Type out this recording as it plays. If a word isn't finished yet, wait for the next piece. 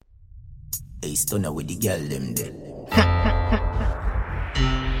Hey, stunner with the girl them there.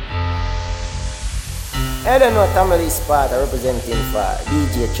 I don't know Tamale Spot representing for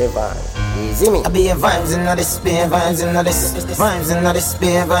DJ Trevon. You see me? I be a vibes in this, be a vibes in this, vibes in this,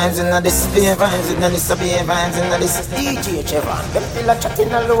 be a vibes in this, be a vibes in this, be a vibes in this. DJ Trevon. Them feel like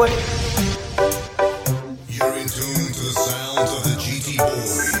chatting alone. You're in tune to the sounds of the GT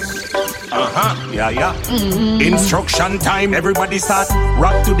Boys. Yeah. Instruction time, everybody start.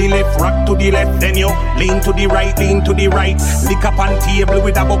 Rock to the left, then you lean to the right. Lick up on table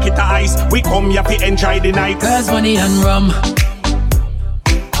with a bucket of ice. We come here to enjoy the night. Girls, money and rum.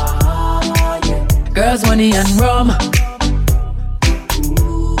 Girls, money and rum.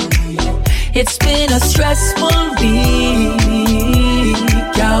 It's been a stressful week.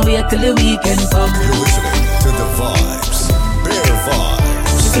 Can't wait till the weekend comes. You're listening to the vibes, bare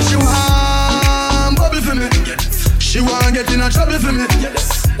vibes. She said she want bubble for me. She want get in a trouble for me.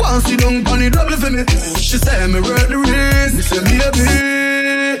 Want see down on the double for me. She say me worth the risk. Me say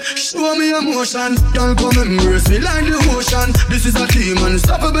baby, show me emotion. Don't come embrace me like the ocean. This is a team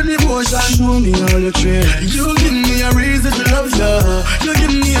unstoppable devotion. Show me all your traits. You give me a reason to love you. You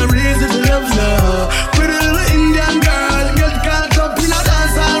give me a reason to love you. Pretty little Indian girl, get caught up in a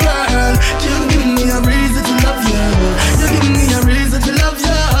dancehall world. You give me a reason to love you. You give me a reason to love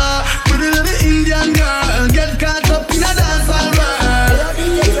you. Pretty little Indian girl, get caught up in a dancehall world.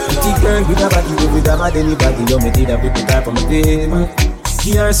 Pretty girl with a body, with a mad anybody. You make it a big type of my day.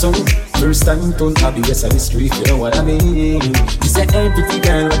 Here so first time don't have the rest of the street, you know what I mean? You say, hey pretty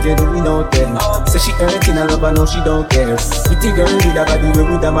girl, what you doing out there? Say she hurting a lover, no she don't care. Pretty girl with a body,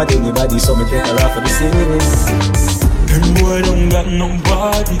 with a mad anybody. So me take her off for the same. Them boy don't got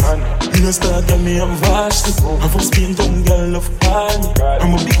nobody. You know start tell me I'm vast. I'm from Spain, don't girl love party.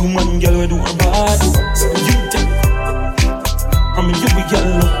 I'm a big woman, girl we do her body. So you take I mean you be girl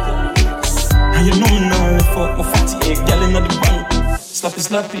love. And you know me now left out my fatty egg. Girl inna the bank,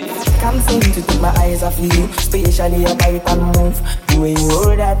 slappy. Can't seem to take my eyes off you. Especially your bite and move. The way you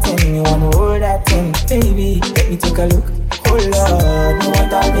hold that thing, you wanna hold that thing. Baby, let me take a look. Oh Lord, no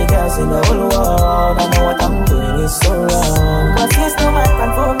want all the girls in the whole world. I know what I'm doing is so wrong. Cause yes, no man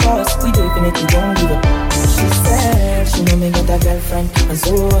can focus. We definitely don't give up. She said, she know me got a girlfriend. And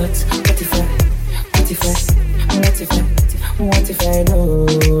so what? What if I do?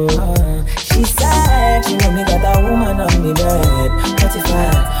 She said, she know me got a woman on me bed. What if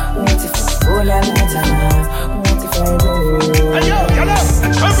oh la la, what if I do?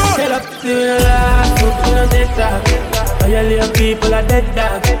 Get up to the laugh, up in a dead dog. All your little people are dead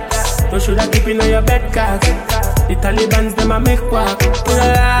dog. You shoulda keep in your bed cock. The Taliban's them a make walk. To the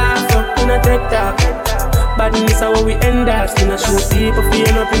laugh, up in a dead dog. Badness is how we end up. Still a shoot people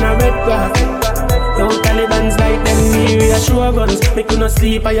feeling up in a red clock. Yo, Taliban's like them me, we a show guns. Make you no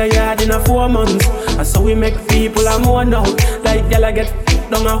sleep at your yard in a 4 months. That's how we make people a mourn out. Like y'all get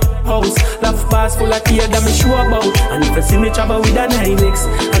down a house. Laugh bars full of tears that me sure about. And if you see me travel with a 9X,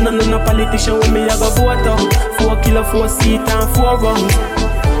 and none of no politician with me I go vote out. 4 kilo, 4 seat and 4 rounds.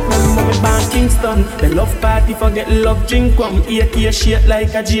 Remember me born Kingston. The love party forget love drink rum. AK shit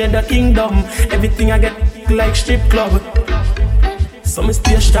like a Jada Kingdom. Everything I get like strip club. So me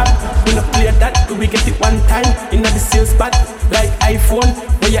stay strapped, when I play that, do we get it one time, in the sales spot, like iPhone,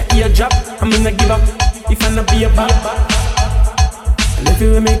 where your ear drop, I'm gonna give up, if I not be a bad. And if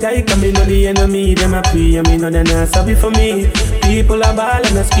you make I come in on the enemy, them a pray, I mean no they not sorry for me. People are ball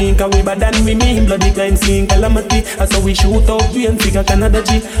and a skin, cause we bad than we mean, bloody crime scene, calamity, that's how we shoot out, we and figure Canada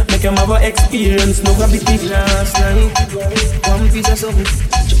G, make them have a experience, no gravity. Last night, one piece of something,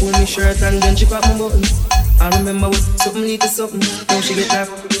 she pulled me shirt and then she pop my button. I remember with something lead to something. Now she get that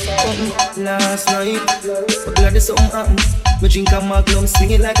something last night. But glad there's something happened. Me drink a Magnum,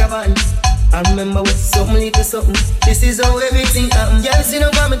 swing it like a band. I remember with something lead to something. This is how everything happened. Y'all see no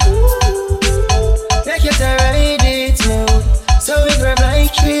comment. Like you to ride it smooth. So we grab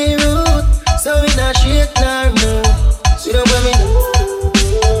like tree root. So we not shake nor move. See the way me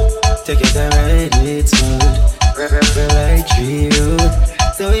take it to ride it smooth. Grab like tree root.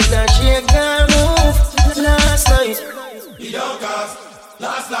 So we not shake nor move. Last night, The outcast,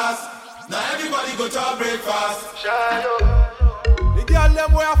 last. Now everybody go to breakfast. The girl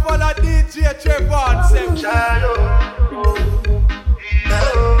them way follow DJ Trevon.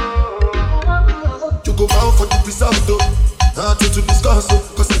 You go out for the result, not to discuss,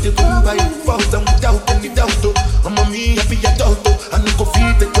 cause I did come by fault and without any doubt. I'm a me happy adult, I no go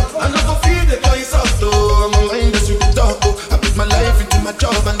feed the guys out. I'm a mind that's with the talk. I put my life into my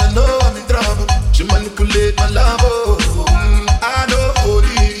job and I know I'm in trouble. She manipulate my love, I know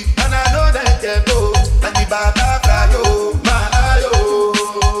holy, and I know that they're both. And the baba cry, my ayo,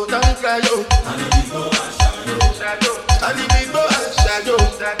 don't cry. shadow. And the people and shadow. And the people and shadow.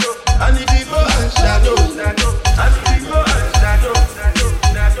 And the people and shadow. And the people and shadow.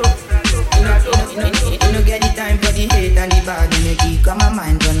 You no get the time for the hate and the bad. You make it come my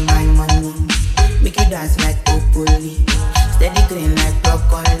mind on my money. Make you dance like broccoli. Steady clean like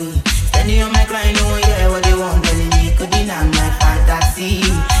broccoli. Steady on my grind, oh yeah, what they want telling me. Could deny my fantasy.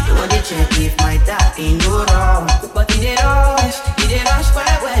 They want to check if my tap ain't no wrong. But it dey rush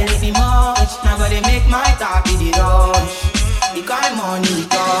quite well, it be much. Nobody make my tap, it dey rush. The kind money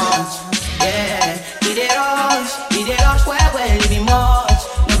touch, yeah. It dey rush quite well, it be much.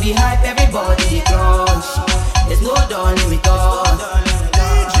 No be hype, everybody dey crush. There's no done with us.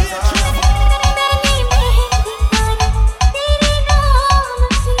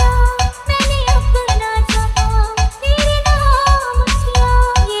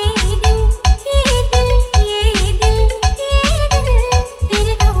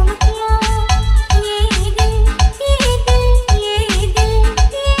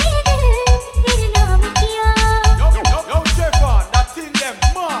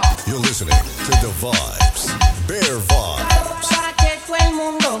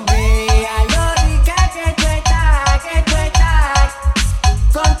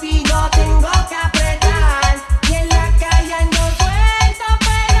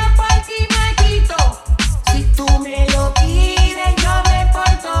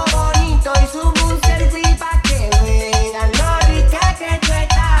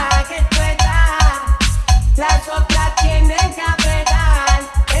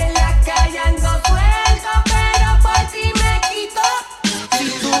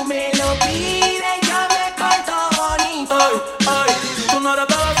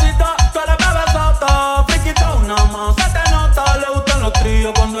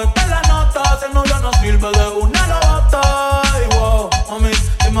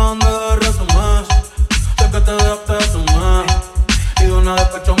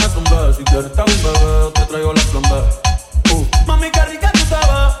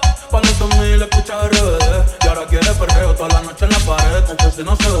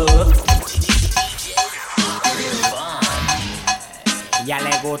 Ya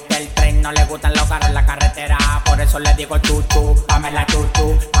le gusta el tren, no le gustan los carros en la carretera. Por eso le digo tutu, Pamela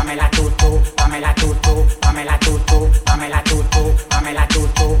tutu, Pamela tutu, Pamela tutu, Pamela tutu, Pamela tutu, Pamela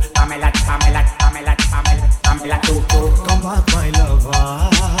tutu, Pamela, Pamela, Pamela, Pamela, Pamela tutu. Come back, my lover,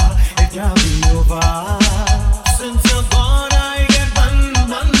 it can't be over. Since you're gone, I get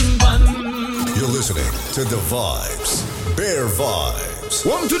bun. You're listening to The Vibes, Bear Vibes.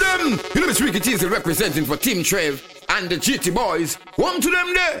 One to them, you know it's Ricky Teasy representing for Team Trev and the GT boys. One to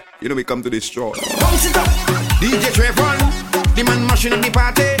them there. You know we come to this show. Bounce it up, DJ Trevon, the man mashing up the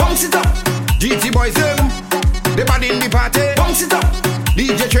party. Bounce it up, GT boys them, the body in the party. Bounce it up,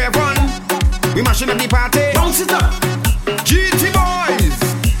 DJ Trevon, we mashing up the party. Bounce it up, GT boys.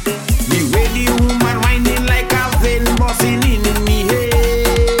 The way the woman whining like a vein bossing in me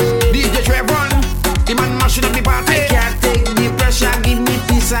head. DJ Trevon, the man mashing up the party. I can't take the pressure, give me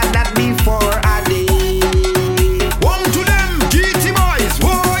peace and that before a day.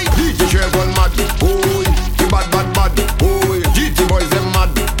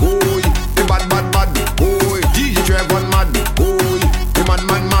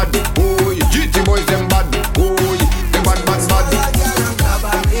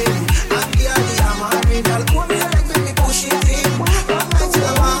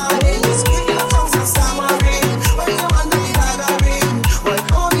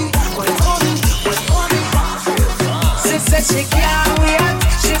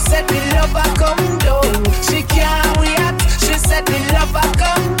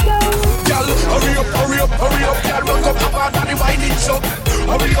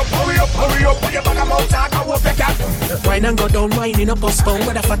 Wine and go down, wine in a postpone.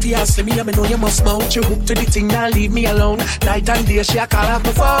 But if I ask me, I know you must smoke. She hook to the thing, now leave me alone. Night and day, she a call off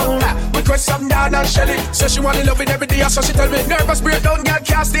my phone. Request some down and Shelly. So she want to love it every day, so she tell me nervous breakdown, girl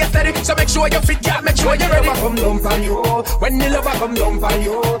can't stay steady. So make sure you fit, girl, make sure you're ready. Come down for you. When the lover come down for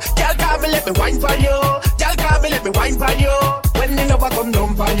you, girl can't be let me wine for you. Girl can't be let me wine for you. When the lover come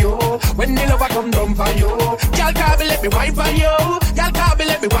down for you, when the lover come down for you, girl can't be let me wine for you. Girl can't be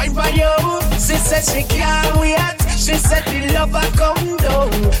let me wine for you. She said she can't wait. She said the lover come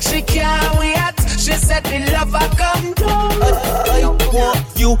down. She can't wait. She said the lover come down. I want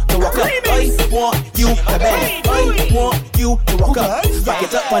you to walk up. I want you to bend. I want you you to walk up. Back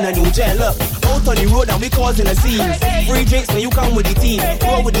it up on a new jet, look. Out on the road and we causing a scene. Free drinks when you come with the team.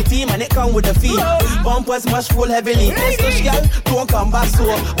 Go with the team and it come with the fee. Bumpers must roll heavily. Let's go, girl, don't come back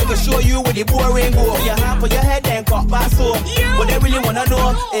so. I can show you with the boring go. Your hand on your head then cut back so. What they really wanna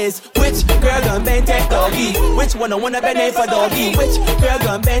know is which girl gon' bend that doggy. Which one I wanna bend it for doggy. Which girl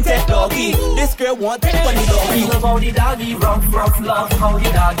gon' bend that doggy. This girl want that funny doggy. Love how the doggy rough, rough, love how the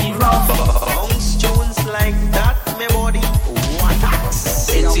doggy rough. Bounce tunes like that, my body. What?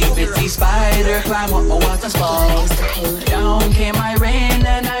 Itsy bitsy spider climb up my waterfall. Down came my rain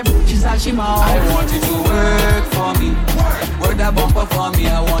and I she's like she mouth. I want you to work for me. Work that bumper for me.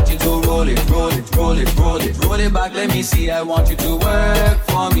 I want you to roll it, roll it, roll it, roll it. Roll it back, let me see. I want you to work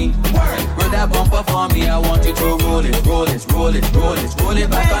for me. Work that bumper for me. I want you to roll it, roll it, roll it, roll it. Roll it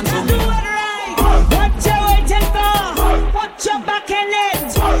back onto me. What you waiting for? Put your back in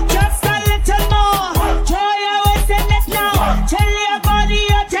it. Just a little more. Throw your waist in it now. Tell your body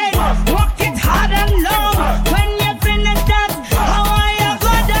your thing. Walk it hard and long. When you finish that, how are you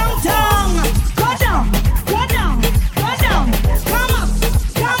go downtown? Go down, go down, go down. Come up,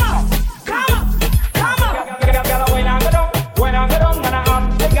 come up, come up, come up. When I go down, when I up,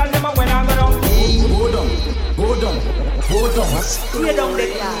 the girl them when I go down. Go down, go down, go down. Stay down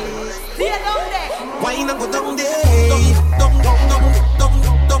there, stay down there. Wine and go down there. Dum dum dum dum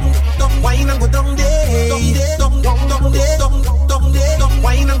dum dum. Wine and go down there. Dum dum dum there. Dum dum there. Dum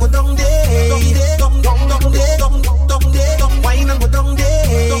wine and go down there. Dum dum dum there. Dum dum there. Dum wine and go down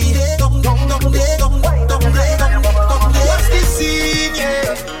there. Dum dum dum there. Dum dum there. Dum dum there. What's the scene,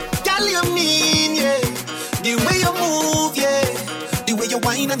 yeah? Girl, you mean, yeah? The way you move, yeah. The way you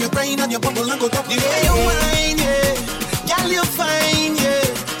whine and you grind and you bubble and go down. The way you whine, yeah. Girl, you fine, yeah.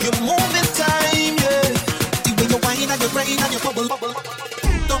 You move in time, yeah. The way you whine and you grind and you bubble, bubble.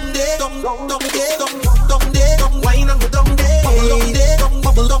 Dum de, dum dum de, dum de, dum wine and go dum de, bubble de, dum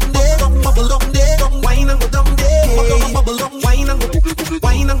bubble dum de, dum bubble dum de, dum wine and go dum de, bubble dum wine and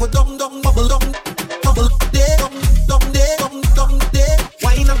go dum dum bubble dum de, dum de, dum de,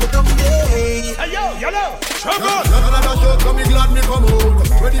 wine and go dum de. Hey yo, yellow, Trevon. Another show, so me glad me come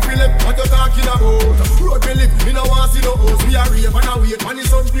out. Ready Philip, what you talking about? Road me live, me no want see no house. We are rave and I wait, man the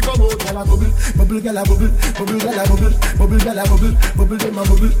sun pick come out. Gala bubble, bubble gala bubble, bubble gala bubble, bubble gala bubble, bubble dem a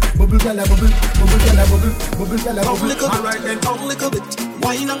bubble, bubble gala bubble, bubble gala bubble, bubble gala bubble. Alright then, down little bit,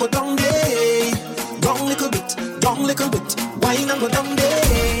 wine and go down there. Down little bit, down little bit, wine and go down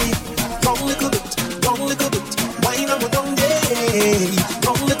there. Down little bit, down little bit, wine and go down there.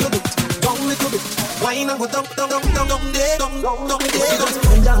 Down little bit, down little bit, wine and go down, down, down, down, down there, down, down there.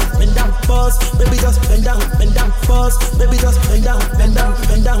 Bend down, pause, baby just bend down, pause, baby just bend down, pause, baby just bend down,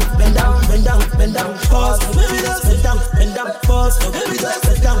 pause, baby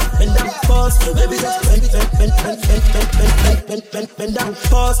just bend down, pause, baby just bend down,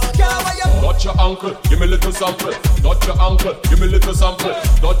 pause. Touch your uncle, give me a little sample. Touch your uncle, give me a little sample.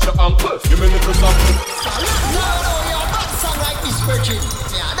 Touch your uncle, give me a little sample. No, you're not song like this, virgin.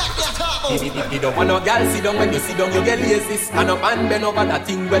 Yeah, that you're talking. You don't want no girl sit down. When you sit down you get lazy. Stand up and bend over. That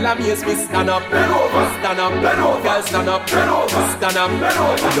thing well amaze me. Stand up, bend over. Stand up, bend over. Girl stand up, bend over. Stand up, bend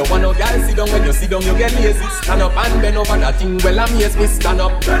over. You don't want no girl sit down. When you sit down you get lazy. Stand up and bend over. That thing well amaze me. Stand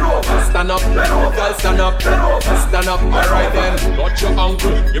up, bend over. Stand up, bend over. Girl stand up, bend over. Stand up. Alright then. Touch your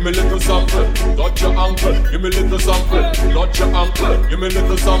uncle, give me a little sample. Touch your uncle, give me a little sample. Touch your uncle, give me a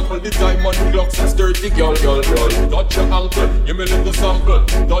little sample. The time on the clock says 30, girl. Touch your uncle, give me a little sample.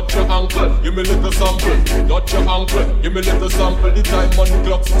 Touch your uncle, give me a little sample. Touch your uncle, give me a little sample. The time on the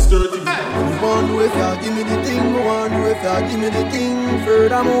clock says 30. One way if you give me the thing, one way if you give me the thing.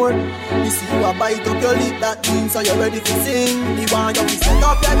 Furthermore, you see you a bite up your lip, that means so you're ready to sing. The one you set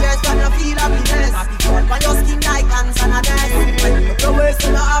up your chest and you feel happiness. Happy on your skin like hands and a nest. When you look your waist,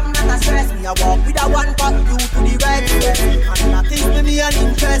 you don't have not a stress. Me a walk with a one pot, you to the red. And nothing to me an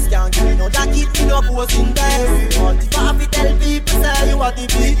interest. Can't give me no jacket, me no pose in best. But if I have to tell people, say you are the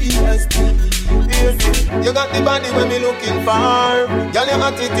B-E-S-T-E. You got the body when me looking for. Girl, your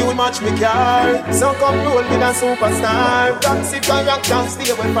attitude match me car. So come roll with a superstar. Toxic and rock can't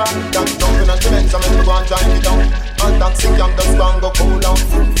stay away from. That's jumping on the Benz, I'm to go and drive it down. And toxic I'm just gonna go cool down.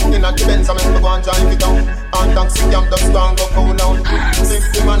 In a the Benz, I'm to go and drive it down. And toxic I'm just gonna go cool down.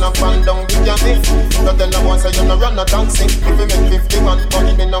 60 man up and down with your me. Don't tell them once you no run a taxi. If you make 51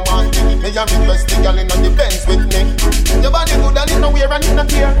 money, me no want it. Me a request the girl in on the Benz with me. Your body good and it no wear and it no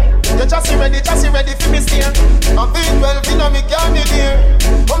tear. You just ready for me steer. I'm feeling 12 in a me can't be there.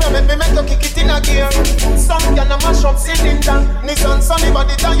 Come here, make you kick it in a gear. Some can a mash up cylinder. Nissan Sunny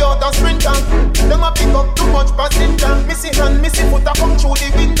body Toyota Sprinter. Them a pick up too much passenger. Missy foot a come through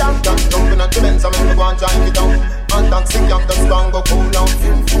the window. Jumping on the Benz, I make me go and drive it down. And taxi cam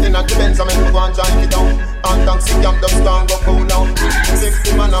want drive it down. And taxi cab just can't go cool down.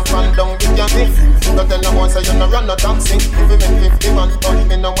 Safety man a fall down, we can be. Don't tell no one say you no run no taxi. If you make 50 man, but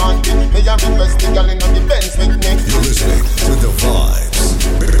me no want it. Me a request the girl inna the Benz with me. You're listening to the Vibes,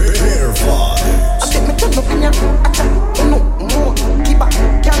 Bear Vibes. I take me turn up in ya, acha, no more. Keep back,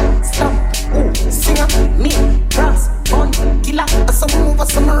 can't stop. Ooh, singer, me, brass, bun, killer. I some move, I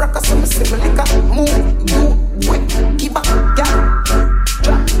some rock, I some sip liquor. Move, you, wait, keep back, yeah.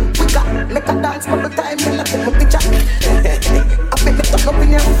 Drop, we got, make a dance for the time, me like my picture. I take me turn up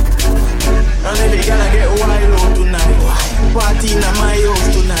in ya. And every girl I get wild out tonight. Party in my house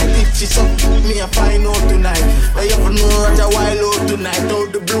tonight. If she's up, me I find out tonight. I have to know that I wild out tonight.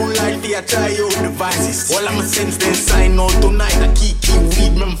 Out the blue light, I try out devices. All I'm a sense then sign out tonight. I keep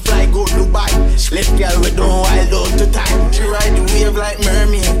weed, me fly go Dubai. Left girl we don't wild out to time. She ride the wave like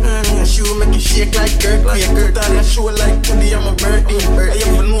mermaid. She will make you shake like Kirk. Like Kurt on a show like today I'm a birthday. I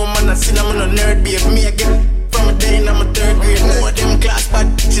have to know man I seen I'm a nerd babe. Me again. From a day in I'm a third grade. More of them class bad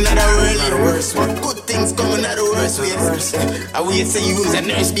in the worst way. Good things coming out the worst ways. I wait say you use a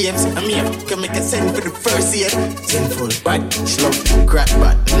nurse babes. I mean can make a send for the first year. Sinful, bad, slow, crap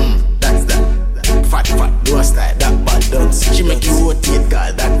bad. That's that. Fat, do style, that bad dance. She make you rotate,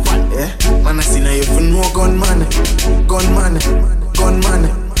 girl, that fat, yeah. Man I see now you for no gunman.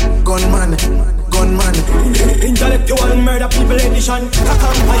 Intellectual murder people edition.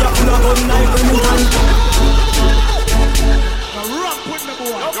 Kakam fire full of gun knife Remington.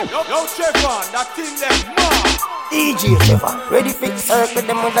 Yo, Trevon, that thing them mad. DJ Trevon, ready fix circle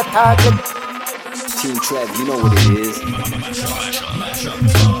them on the target. Team Trev, you know what it is.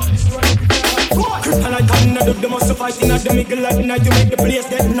 Kryptonite cannon, they must fight in the middle of the night to make the place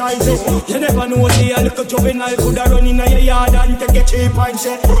get noisy. You never know, say a little juvenile coulda run in your yard and take a cheap and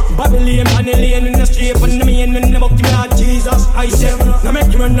say Babylon, Panellian in the street and the main and the buck me out Jesus. I say, no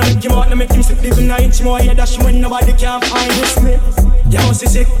make him run, no make him out, no make him sleep even night more. Yeah, that's when nobody can find this me. You must be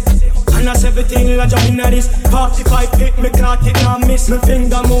sick. And that's everything like jumping at this 45 hit, me clock it, now miss. Me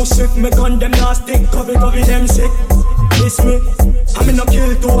finger move swift, me gun them now stick. Cover them sick. Miss me, I me no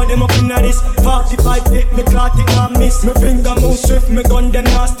kill two of them up in this 45 hit, me clock it, now miss. Me finger move swift, me gun them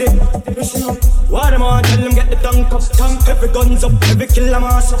now stick. What am I tell them get the tank up. Tank every guns up, every kill a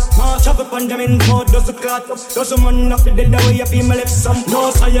mass up. March up upon them in board, does the clot up. Does a man off the dead away, you feel my left some. No,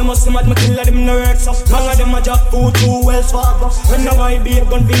 so you must see mad, me kill them no works up. Man of them a jack food, 2 wells fargo. When the boy be a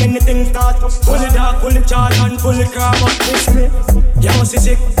gun, be anything start up. Pull it dark, pull it charge and pull it crab up. Miss me, you must be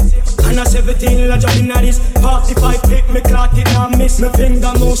sick. And that's everything like jumping at this 45 hit, me clock it, now miss. Me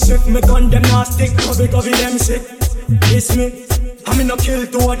finger move swift, me gun them now stick. Cover them sick, miss me. I me no kill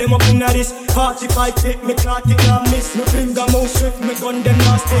two of them up in this 45 hit, me clock it, now miss. Me finger move swift, me gun them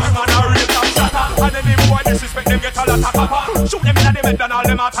now stick. Man a real top shatter, and any boy disrespect them get a lot of copper. Shoot them in the head and all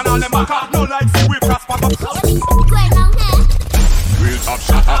them out and all them back. No like see we prosper up. Real top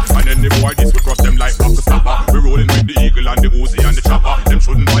shatter, and any boy this we cross them like up to stopper. We rolling with the eagle and the Uzi and the chopper. Them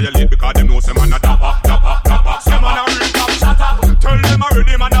shouldn't violate because them know some man a dapper. Some man a real top shatter. Tell them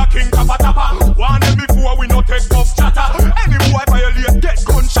already man a king tapper tapper. Warn them before we no take tough chatter. Any boy violate get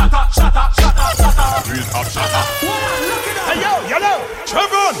gun shatter. Real top shatter. Hey yo,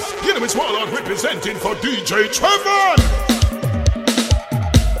 Trevon, you know it's Warlord representing for DJ Trevon.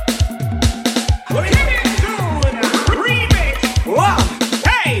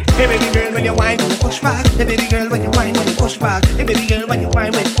 Hey baby girl, when you whine, when you push back. Hey baby girl, when you whine, when you push back. Hey baby girl, when you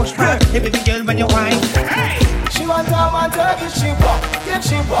whine, when you push back. Hey baby girl, when you whine. Hey, she want to get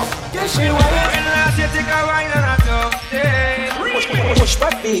she walk, get she whine. And last you take a whine and a talk. Push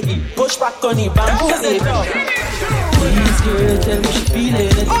back, baby, push back on the bamboo, baby. Please, girl, tell me she feeling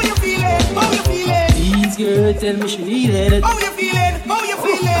it. How you feeling? Please, girl, tell me she feeling it. How you feeling?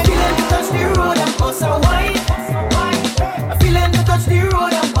 Feeling to touch the road and bust a wine. Feeling to touch the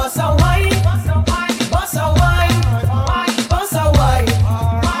road and bust a wine.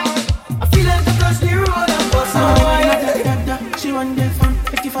 I'm feeling to touch the road and bust a wine. She want the fun,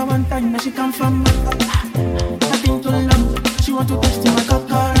 55 one time, where she come from. Nothing too long, she want to test my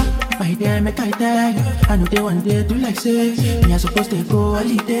cockara. My day, make I tell you, I know they one day do like say. Me I supposed to go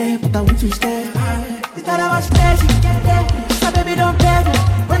holiday, but I want to stay. They thought I was crazy, so baby don't beg me.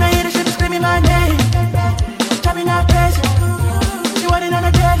 When I hear the shit screaming my name, driving out crazy. She wanting on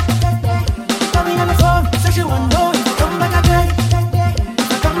a jet, coming on the phone, so she want to know if I come back again.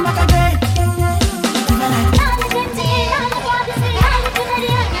 Come back again.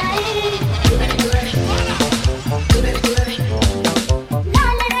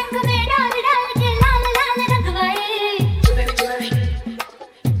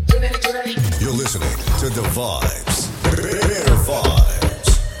 You're listening to the Vibes, Bear Vibes.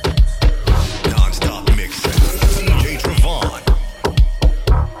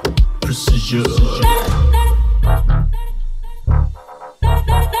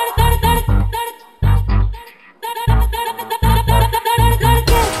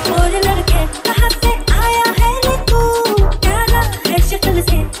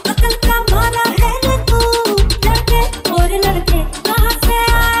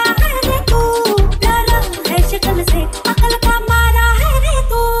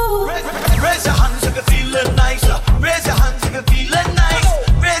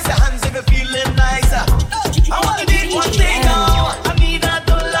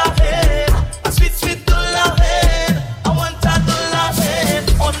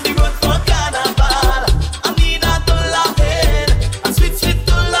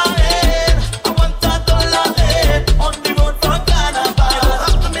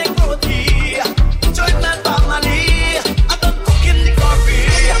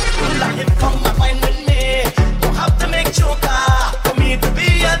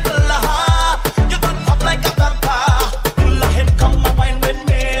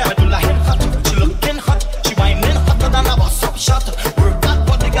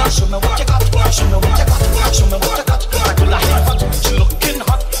 Show me what you got. Show me what you got. Show me what you got. I pull her head hot. She looking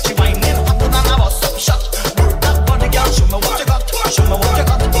hot. She whining hotter than a bus up shot. Work that body, girl. Show me what you got. Show me what you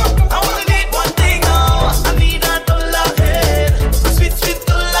got. I only need one thing now. I need a dollar head. Sweet, sweet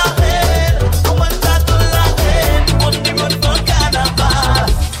dollar head. I want that dollar head. On the road for carnival.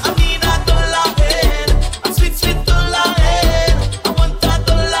 I need a dollar head. A sweet, sweet dollar head. I want that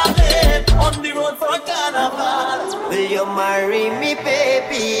dollar head. On the road for carnival. Will you marry me,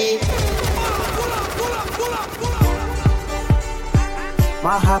 baby?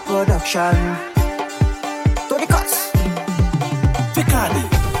 Maha Production. Tony Cuts. Picardie.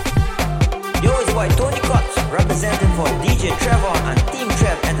 Yo, it's boy Tony Cuts, representing for DJ Trevon and Team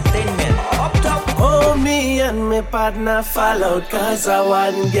Trev Entertainment. Up top. Oh, me and my partner fall out cause I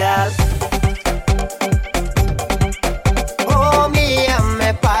want gal. Oh, me and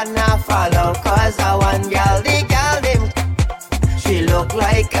my partner fall out cause I want gal. The gal, them, she look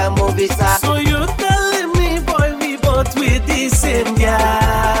like a movie star. So you telling me, boy, we both with the same gal.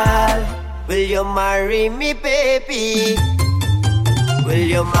 Will you marry me, baby? Will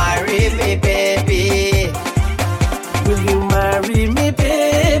you marry me, baby? Will you marry me,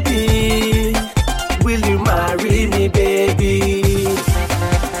 baby? Will you marry me, baby?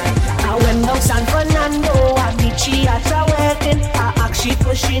 I went down San Fernando, I meet she at a wedding. I asked she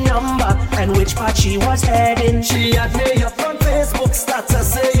for she number and which part she was heading. She had me up on Facebook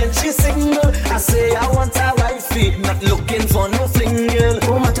status saying she's single. I say I want a wifey, not looking for no fling girl.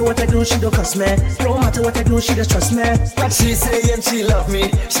 No matter what I do, she don't cuss me. No matter what I do, she just trust me. But she saying she love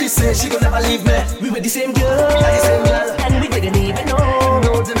me. She say she gon' never leave me. We were the same girl, we are the same girl, and we didn't even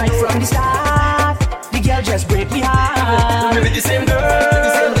know. The night from the start, the girl just break me heart. We were the same girl,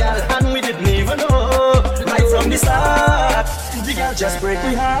 and we didn't even know. Right from the start, the girl just break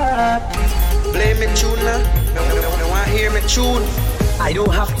me heart. Play me tune now, no want hear me tune. I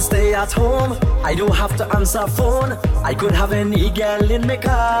don't have to stay at home. I don't have to answer phone. I could have any girl in my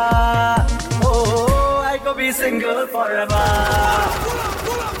car. Oh, I could be single forever.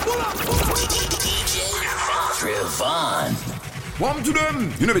 Trevon. One to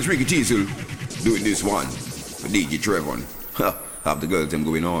them. You know it's Ricky Teasel doing this one for DJ Trevon. Have the girls them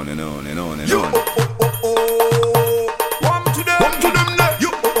going on and on and on and on. One to them. One to them now.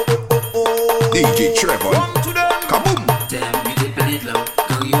 DJ Trevon. One to them. Kaboom. Damn, you dipping it low.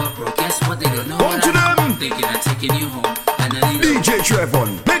 Girl, you up broke. Guess what? They don't know one what to I them. know. Thinking of taking you home. And I need DJ Trevon.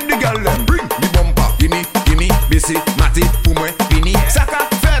 Make the girl them bring the bumper. Gimme, gimme, busy, matty, pumwe, pini, saka,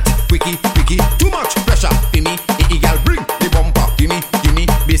 fat, quicky, quicky. Too much pressure. Gimme, girl bring the bumper. Gimme, gimme,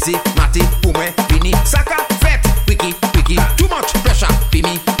 busy, matty, pumwe, pini, saka, fat, quicky, quicky. Too much pressure.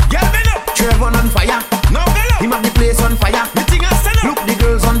 Gimme, girl bend up. Trevon on fire. Now bend up. Him have the place on fire. Me thing I stand up. Look the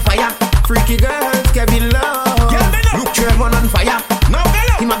girls on fire. Freaky girls, Kevin Love. Girl bend up. Look Trevon on fire. Now bend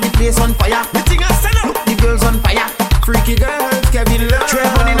up. Him have the place on fire. Me thing I stand up. Look the girls on fire. Freaky girls, Kevin Love.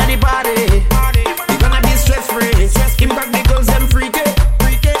 Trevon in the party. We gonna be stress free. Him got the girls them freaky.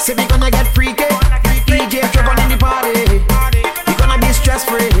 Say we gonna get freaky. DJ Trevon in the party. We gonna be stress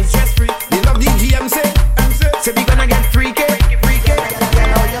free. They love the GMC. Say we gonna get freaky.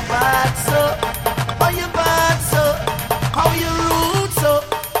 How you bad so? How you bad so? How you rude so?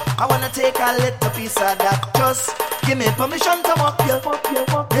 I wanna take a little piece of that. Just give me permission to walk you.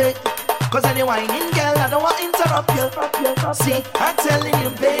 Hey. Cause any whining girl, I don't want to interrupt you. See, I'm telling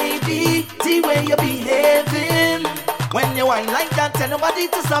you, baby, the way you're behaving. When you whine like that, tell nobody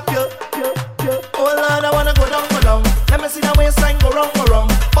to stop you. Oh Lord, I wanna go down. Let me see the waistline go wrong.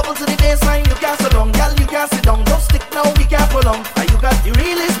 Bubble to the baseline, you can't sit down. Girl, you can't sit down. Don't stick now, we can't prolong. You got the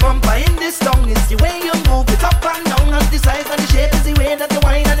realest bumper in this song. It's the way you move it up and down. And the size and the shape is the way that you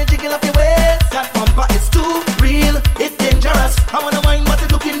whine and you jiggle up your waist. That bumper is too real, it's dangerous. I wanna whine but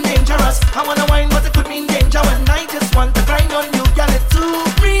it's looking dangerous. I wanna whine but it could mean danger. When I just want to grind on you, girl, it's too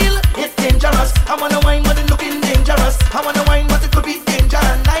real, it's dangerous. I wanna whine but it's looking dangerous. I wanna whine but it could be danger.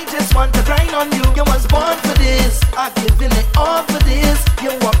 And I just want to grind on you. You was born for this, I'm giving it all for this.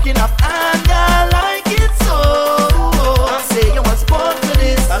 You're walking up and I like it so. I say you was born for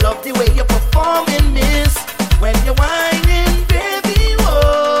this. I love the way you're performing this. When you're whining, baby,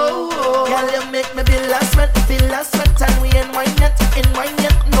 whoa. Girl, you make me feel last sweat. And we ain't wine yet,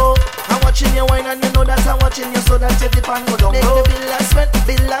 no. I'm watching you whine and you know that I'm watching you so that you dip and go down. Make me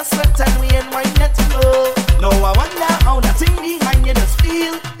feel last sweat and we ain't wine yet, no. No, I wonder how that thing behind you just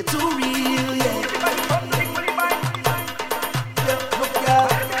feel. It's too real, yeah.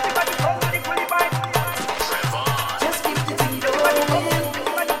 Just keep the thing going.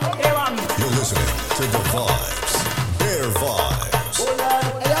 You're listening to The Vibes. Bear Vibes.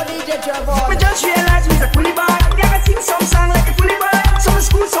 Hello, DJ Trevon. Me just realize we's a fully boy. Never sing some song like a fully boy. Some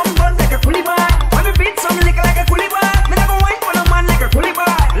school, some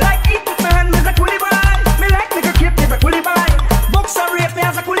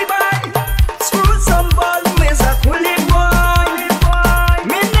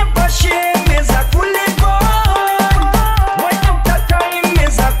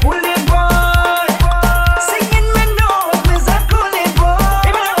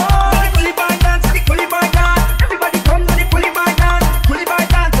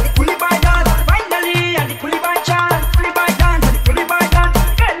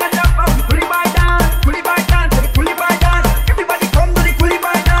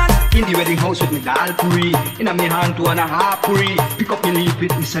free. Inna me hand 2.5 pick up me leaf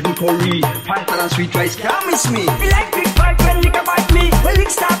with me 7 curry. Panther and sweet rice can't miss me. Feel like big fight when liquor bite me. When lick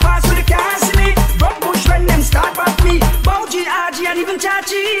start pass so they can't see me. Rock bush when them start back me. Bougie, RG and even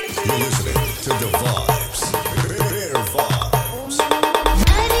Chachi. You're listening to the Vibes. Bear Vibes.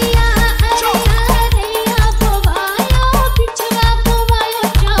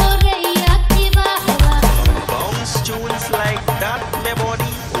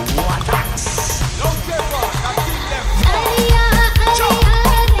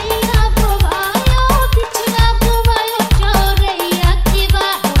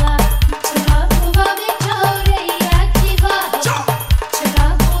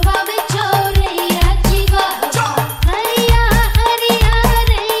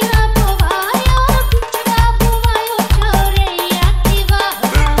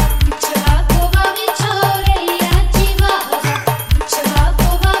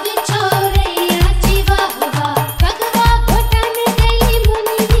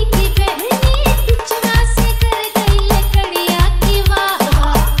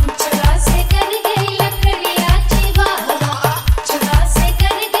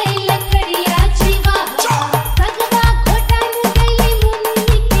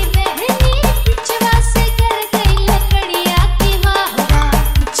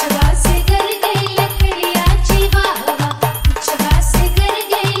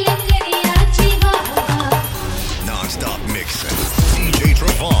 DJ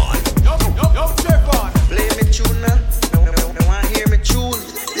Trevon. Yo, Trevon. Play me tune now. No one hear me tune.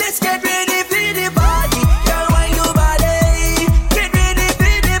 Let's get ready for the party. Girl, wind your body. Get ready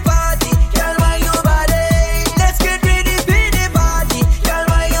for the party. Girl, wind your body. Let's get ready for the party. Girl,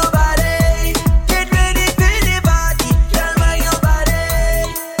 wind your body. Get ready for the party. Girl, wind your body.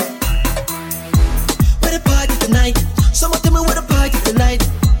 Where the party tonight? Someone tell me where the party tonight.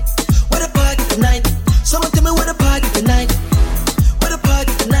 Where the party tonight? Someone tell me where the party tonight. Where the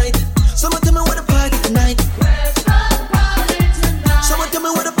party tonight? Someone tell me where the party tonight. Where's the party tonight? Someone tell me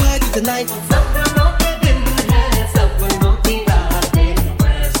where the party tonight. Something won't be in the head, something won't be right.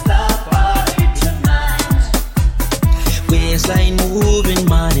 Where's the party tonight? Waistline moving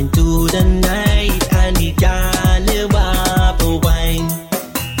man into the night, and the girl wap a wine.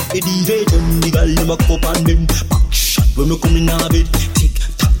 The DJ turn the girl them a cup and then back shot when me come in a bit. Tick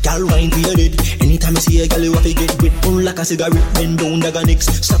tock, girl wine to your head. Anytime I see a girl, you have to get wet. Run like a cigarette, bend down like a nix.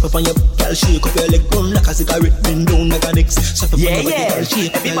 Slap up on your girl, shake up your leg. Run like a cigarette, bend down like a nix. Slap up on your girl,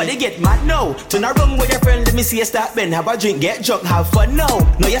 shake up your leg. Everybody get mad now. Turn around with your friend, let me see you start bend. Have a drink, get drunk, have fun now.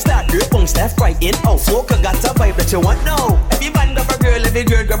 Now you start your punks, left, right, in, out. Smoke, got a vibe that you want now. Every man grab a girl, every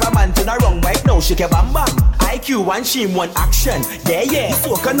girl grab a man. Turn around right now, shake your bam bam. IQ one, she one action. Yeah.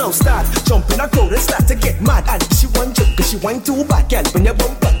 Soca now start, jump in a crowd and start to get mad. And she one jump, cause she one too bad, girl. When you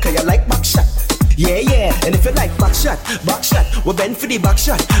bump back, cause you like back shot. Yeah, and if you like back shot, we bend for the back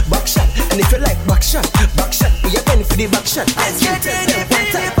shot. And if you like back shot, we bend for the back shot. Let's get ready for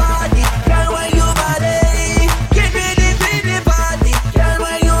the party, girl, wind your body. Get ready for the party, girl,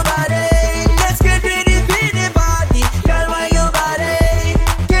 wind your body. Let's get ready for the party, girl, wind your body.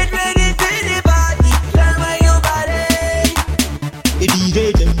 Get ready for the party, girl, wind your body. The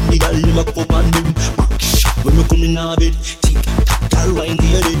DJ them, the girl them a cup and them back shot when me come in a bit. Tick tock, girl, wind to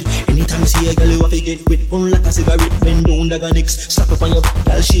your head. Anytime you see a girl, you have to get wet. Run like a cigarette, bend down like a nix. Slap up on your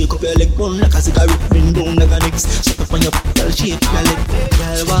girl, shake up your leg. Run like a cigarette, bend down like a nix. Slap up on your girl, shake your leg.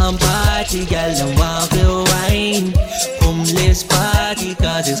 Girl want party, girl don't want to wine. Come let's party,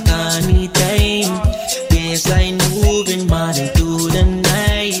 cause it's carny time. Baseline moving man into the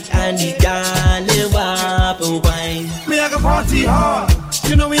night, and the girl want to wine. Me I go party hard,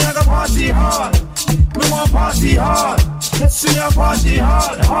 you know me I go party hard. Me want party hard. Let's see a party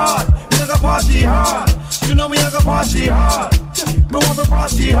hard. Me a go party hard. You know me a go party hard. Me want to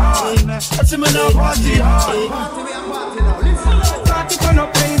party hard. Let's see me now party hard. Party turn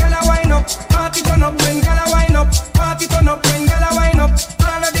up when gyal a wine up. Party turn up when gyal a wine up. Party turn up when gyal a wine up.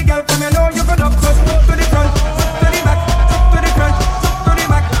 All of the gyal from you know you go up. Just up to the front, up to the back, up to the front, up to the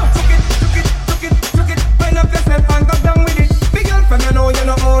back. Took it. Wind up yourself and go down with it. Big girl from you know you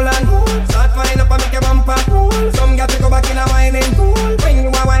know all and start wind up and make your bumper. Some gyal to go back in a whining. When you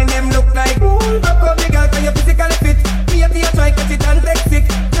a wine them look like rock out the girl can you physically fit. Me up here try cut it and take sick.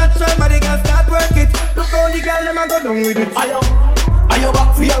 Natural body girl start work it. Look how the girl them a go down with it. Are you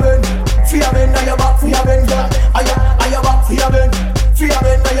back for your bend? For your bend, are you back for your bend, girl? Are you back for your bend? For your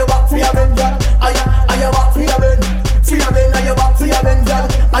bend, are you back for your bend, girl? Are you back for your bend? For your bend, are you back for your bend, girl?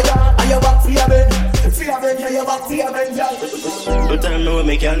 Are you back for your bend? For your bend, are you back for your bend, girl? Don't tell me what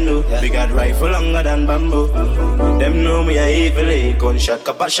me can do. We got rifle longer than bamboo. Them know me a evil, gunshot,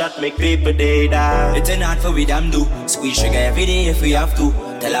 cup a shot, make people they die. It's an art for we damn do. Squeeze sugar every day if we have to.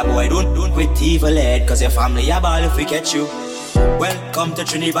 Tell a boy don't quit evil head, cause your family a ball if we catch you. Welcome to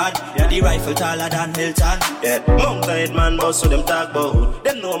Trinidad, yeah. The rifle taller than Hilton. Yeah, Mount Head man boss so them talk about.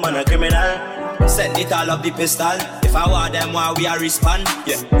 Them know man a criminal. Send it all up the pistol. If I want them while we are respond.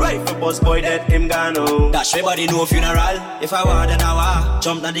 Yeah, rifle boss boy dead him gone home. Dash everybody know funeral. If I want an hour,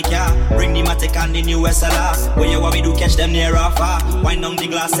 jump down the car. Bring the matic and the new SLR. When you want me to catch them near or far. Wind down the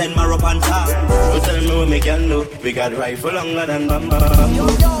glass, send my rope and top. Don't tell me what me can do. We got rifle longer than bamba. Yo,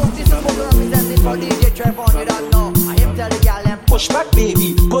 this is what representing for DJ Trevon, you don't know. I am telling y'all them. Push back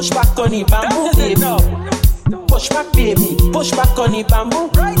baby, push back on the bamboo baby. Push back baby, push back on the bamboo.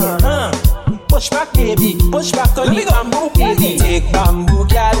 Push back baby, push back on the bamboo baby. Take bamboo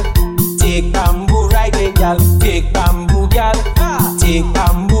gal, take bamboo ride it gal. Take bamboo gal, take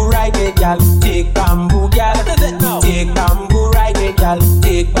bamboo ride it gal. Take bamboo gal, take bamboo ride it gal.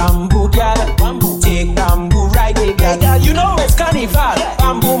 Take bamboo gal, take bamboo ride it gal. Hey gal, you know it's carnival.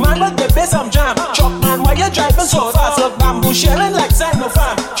 Bamboo man, let me play some jam. Truck man, why you driving so fast? Look, bamboo shelling like side no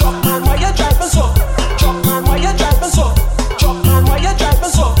farm. Truck man, why you driving so? Truck man, why you driving so? Truck man, why you driving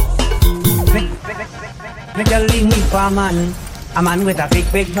so? Make you leave me for a man with a big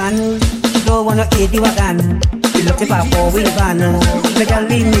van. Don't wanna eat the wagon. You looking for a four-wheel van. Make you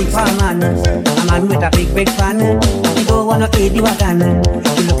leave me for a man with a big van. You don't wanna eat the wagon.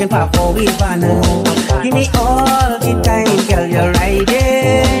 You looking for a four-wheel van. Give me all the time, girl, you're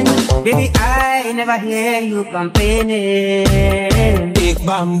riding. Baby, I never hear you complaining. Take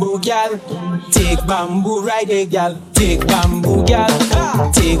bamboo, gal. Take bamboo, ride it, gal. Take bamboo, gal.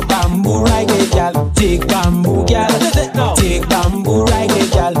 Take bamboo, ride it, gal. Take bamboo, gal. Take bamboo, ride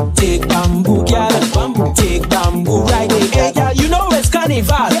it, gal. Take bamboo, gal. Take bamboo, ride it, hey, gal. You know it's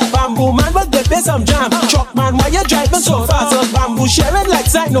carnival. Bamboo man, but they play some jam. Truck man, why you driving so fast? So bamboo sharing like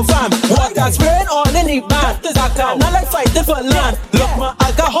side no farm. Water spraying all in the van. Not like fighting for land. Look, my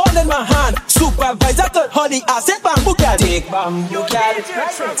alcohol in my hand. Supervisor could hold the asset bamboo gal. Take bamboo gal.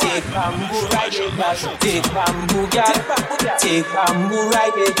 Take bamboo ride it gal. Take bamboo gal. Take bamboo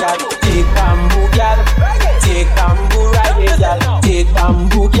ride it gal. Take bamboo gal. Take bamboo ride it gal. Take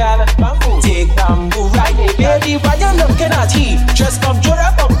bamboo gal. Take bamboo ride it. Baby, why you looking at he? Just come join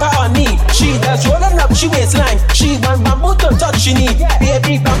her bumper on me. She just rolling up she waistline. She want bamboo to touch she need.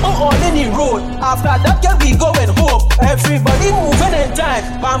 Baby, bamboo all in the road. After that girl we going home. Everybody moving in time.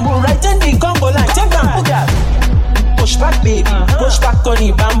 Bamboo right in the combo line. Take bamboo gal. Push back baby, push back on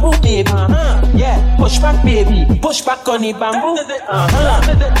the bamboo baby. Yeah, push back baby, push back on the bamboo.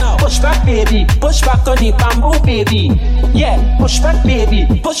 Push back baby, push back on the bamboo baby. Yeah, push back baby,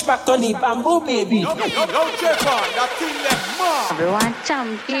 push back on the bamboo baby. Yo, Trevon, that thing left mom. Everyone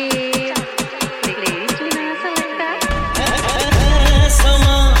champion. The ladies we know select that.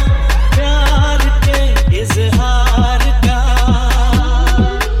 Summer, God, is a hard God.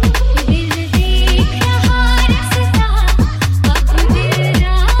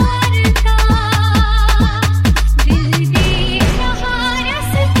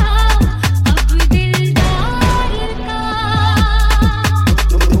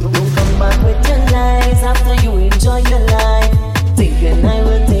 After you enjoy your life, thinking I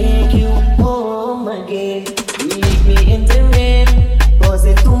will take you home again. You leave me in the rain,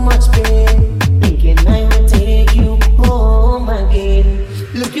 causing too much pain. Thinking I will take you home again.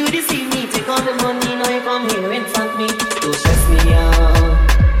 Look, you deceive me, take all the money, now you come here and front me. Don't stress me out,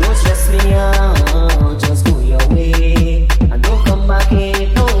 don't stress me out. Just go your way and don't come back here.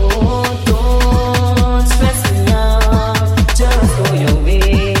 No, don't stress me out, just go your way.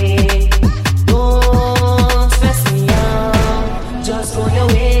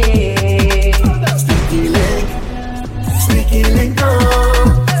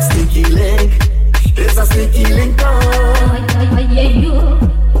 Sticky link on.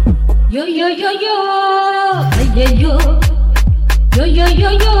 Yo yo yo yo, yeah yo, yo yo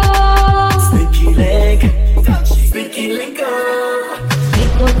yo yo. Sticky link on.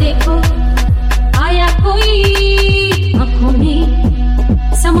 देखो देखो आया कोई आँखों में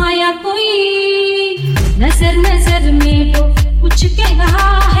समाया कोई नजर नजर में वो कुछ कह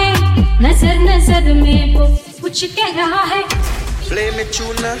रहा है नजर नजर में वो कुछ कह रहा है. Play me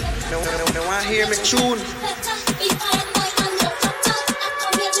tune now. No one hear me tune.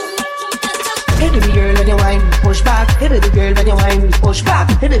 Hit the girl when you whine, push back. Hit the girl when you whine, push back.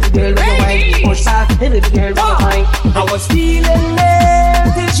 Hit the girl when you whine, push back. Hit the girl when you whine. I was feeling there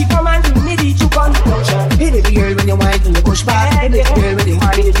till she come and give me the juke on. Hit the girl when you whine, and you push back. Hit the girl when you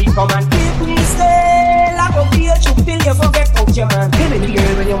whine, she come and keep me still. I go be a juke till you forget about your man. Hit the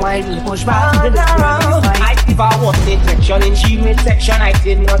girl when you whine. wine and push back. I give her one injection in she midsection. I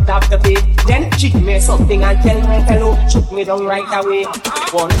did not have to pay. Then she give me something and tell me hello. Took me down right away.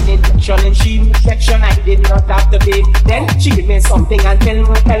 One injection in she midsection. I did not have to pay. Then she give me something and tell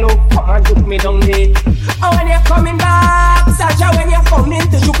me hello. Come and took me down there. Oh, when you're coming back, Sacha, when you're coming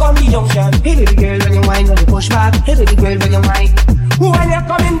to you come the junction. Hey baby girl, when you wine, when you push back. Hey baby girl, when you wine. When you're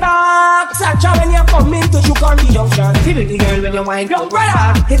coming back, Sacha, when you're coming to you come the junction. Hey baby girl, when you wine, yo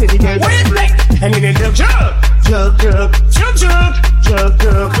brother. Hey baby girl, what is it? And you get jug, jug, jug, jug, jug, jug,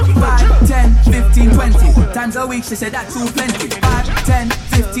 jug. 5, 10, 15, 20 times a week. She said that's too plenty. 5, 10,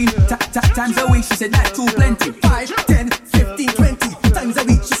 15 times a week. She said that's too plenty. 5, 10, 15, 20 times a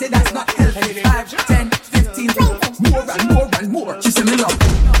week. She said that's not healthy. 5, 10, 15, more and more and more. She said me love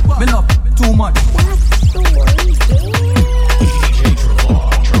too much.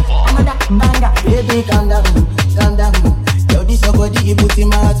 Baby, calm down, calm down. Yo, this your body, you put in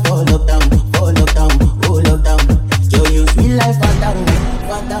my heart for lockdown, oh lockdown. Yo, you feel like fat down.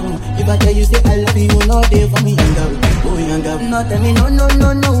 If I tell you say I love you, you know they for me young girl, oh young girl. No tell me no,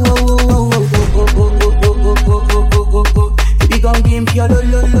 oh. Baby, gon' give me your lo.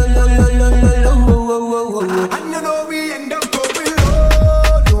 And you know we end up going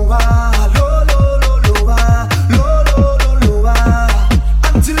lower.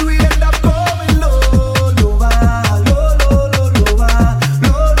 Until we end up going lower.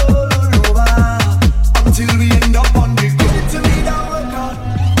 Until we end up on the ground. Give it to me that workout.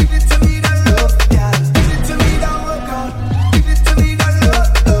 Give it to me that love, yeah. Give it to me that workout. Give it to me that love.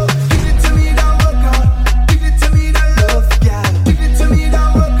 Give it to me that workout. Give it to me that love, yeah. Give it to me that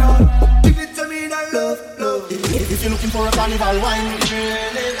workout. Give it to me that love. If you're looking for a carnival wine,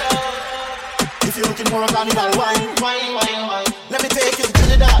 if you're looking for a carnival wine, let me take you to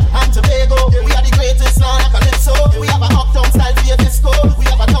Trinidad and Tobago. We are the greatest land of Calypso. We have a uptown style for your disco. We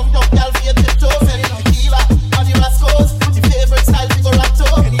have a down-down gal for your tiptoes. And tequila on the Rascos. The favorite style for go rapto.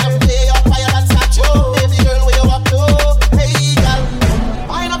 And you play your fire and sacho. Baby girl, where you up to? Hey gal,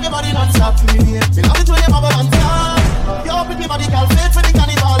 wind up your body non-stop. Me love it when you bubble on top. Your pretty body gal, fit for the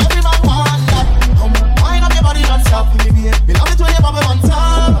carnival. Every man want that. Wind up your body non-stop. Me love it when you bubble on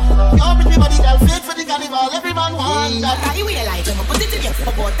top. Your pretty body gal, fit for the carnival. Every man want that. Daddy, we like them, put it in your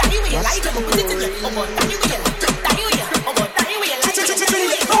phone. Daddy, we like them, put it in your phone. Daddy, we like them. Daddy, we like them. Daddy, we like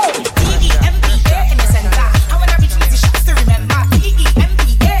them. D-E-M-P-A in the center. I wanna reach the shots to remember.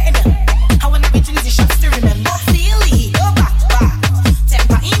 D-E-M-P-A in the. I wanna reach the shots to remember. Feel it, go back.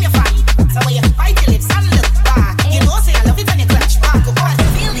 Temper in your fight. So when you bite your lips and look back, you know say I love it when you clutch back. Go on,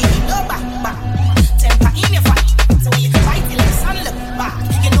 feel it, go back. Temper in your fight. So when you bite your lips and look back,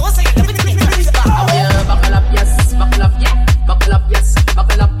 you know say I love it when you clutch back. Oh yeah, buckle up, yes, buckle up, yeah. Buckle up, yes,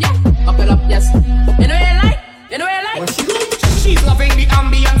 buckle up, yeah. Buckle up, yes. You know what I like? You know what I like? She's loving the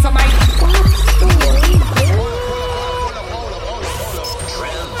ambience of my.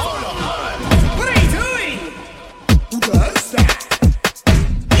 What are you doing? Who does that?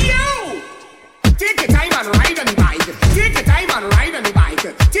 You! Take your time and ride on the bike. Take your time and ride on the bike.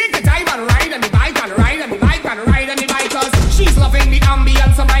 Take your time and ride on the bike and ride on the bike and ride on the bike. Cause she's loving the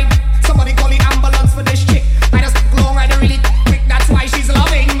ambience of my. Somebody call the ambulance for this chick. I just go ride really quick. That's why she's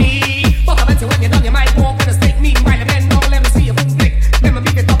loving me. But I bet you when you're done, you might walk with a stick. Meanwhile, the men don't let me see you flick. Let me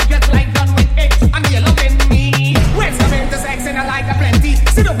beat it up just like done with it. I know you're loving me. When's coming to sex and I like a plenty.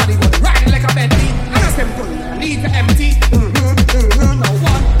 See nobody would ride like a Bentley. I just simple, I need to empty. Now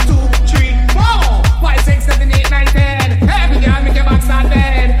 1, 2, 3, 4, 5, 6, 7, 8, 9, 10. Every girl make your back start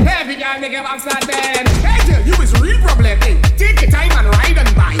bend. Every girl make your back start bend. Hey girl, you is real problem. Take your time and ride on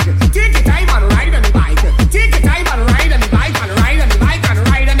the bike. Take your time and ride on the bike. Take your time and ride on the bike and ride on the bike and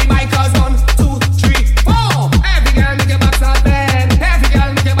ride on the bike. Cause 1, 2, 3, 4. Every girl make your back start bend. Every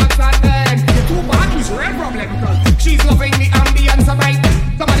girl make your back start bend. Your two parties real problem because she's loving the ambience of my.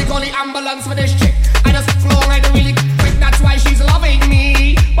 Somebody call the ambulance for this chick. I just flow right really quick. That's why she's loving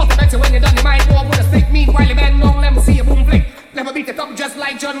me. But I bet you when you're done, you might walk with a stick. Meanwhile, you bend down, let me see you boom flick. Never beat it up just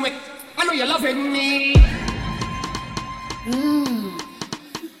like John Wick. I know you're loving me.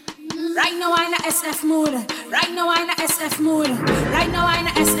 Right now I'm in a SF mood. Right now I'm in a SF mood. Right now I'm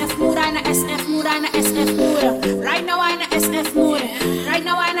in a SF mood. I'm in a SF mood. I'm in a SF mood. Right now I'm in a SF mood. Right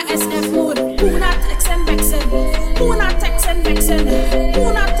now I'm in a SF mood. Who not text and vexing? Who not text and vexing?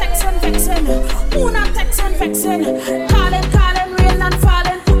 Who not text and vexing? Who not text and vexing? Calling, rain and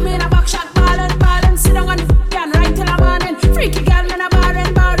falling. Put me in a back shot, ballin'. Sit down and f***ing right till the morning. Freaky girl in a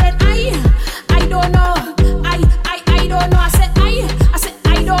barren. I don't know. I don't know. I said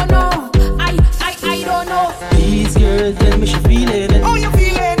I don't know. I don't know. These girls tell me she feeling it. Oh, you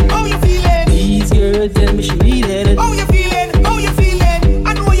feeling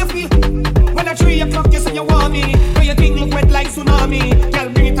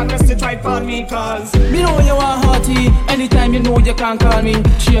call me.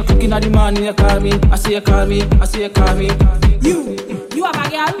 3 o'clock in the morning, you call me. I say you call me, I say you call me. You have a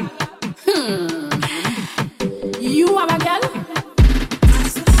girl? You have a girl?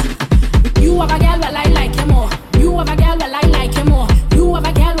 You have a girl, well I like you more. You have a girl, well I like you more. You have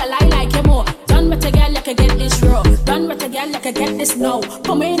a girl, well I like you more. Done with a girl, you can get this raw. Done with a girl, you can get this now.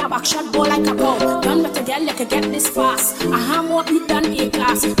 Come in a back shot, go like a bow. Done with a girl, you can get this fast. I have more you done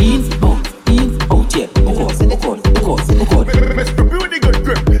A-class. In, out, yeah. Oh God. Mr. B with the good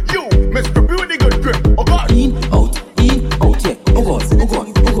grip. You, Mr. B with the good grip. Oh God. In, out, yeah. Oh God.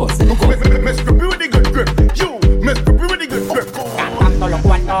 Mr. B with the good grip. You, Mr. B with the good grip. Cantando los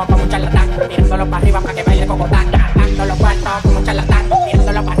cuantos como un charlatán, tirándolo para arriba para que baile cocotán. Cantando los cuantos como un charlatán,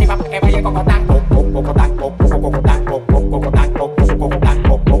 tirándolo para arriba para que baile cocotán.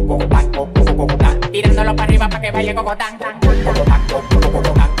 Tirándolo para arriba para que baile cocotán.